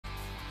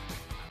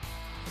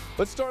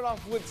Let's start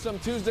off with some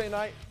Tuesday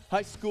night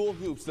high school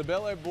hoops. The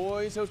Bel Air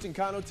boys hosting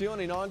Canutillo in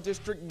a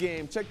non-district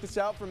game. Check this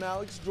out from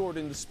Alex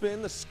Jordan. The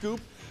spin, the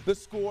scoop, the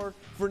score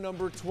for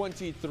number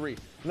 23.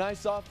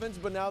 Nice offense,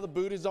 but now the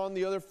boot is on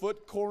the other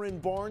foot. Corin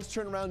Barnes,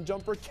 turnaround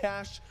jumper,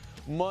 cash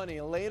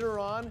money. Later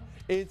on,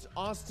 it's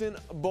Austin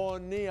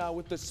Bonilla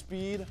with the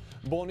speed.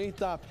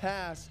 Bonita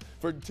pass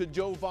to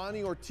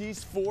Giovanni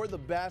Ortiz for the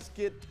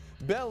basket.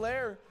 Bel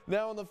Air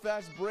now on the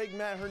fast break.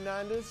 Matt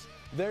Hernandez,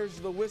 there's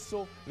the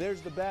whistle, there's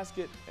the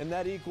basket, and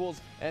that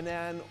equals an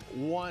and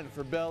one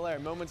for Bel Air.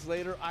 Moments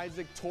later,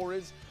 Isaac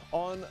Torres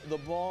on the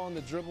ball on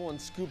the dribble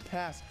and scoop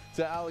pass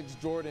to Alex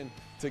Jordan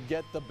to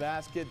get the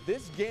basket.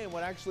 This game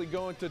would actually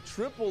go into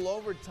triple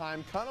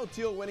overtime.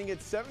 Canutillo winning it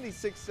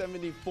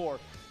 76-74.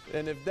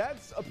 And if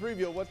that's a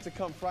preview of what's to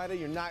come Friday,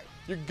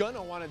 you're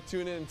gonna want to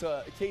tune in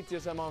to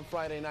KTSM on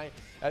Friday night,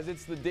 as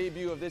it's the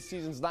debut of this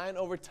season's 9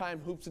 Overtime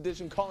Hoops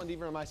edition. Colin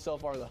Deaver and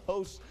myself are the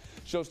hosts.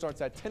 Show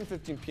starts at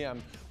 10:15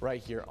 p.m.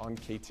 right here on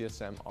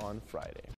KTSM on Friday.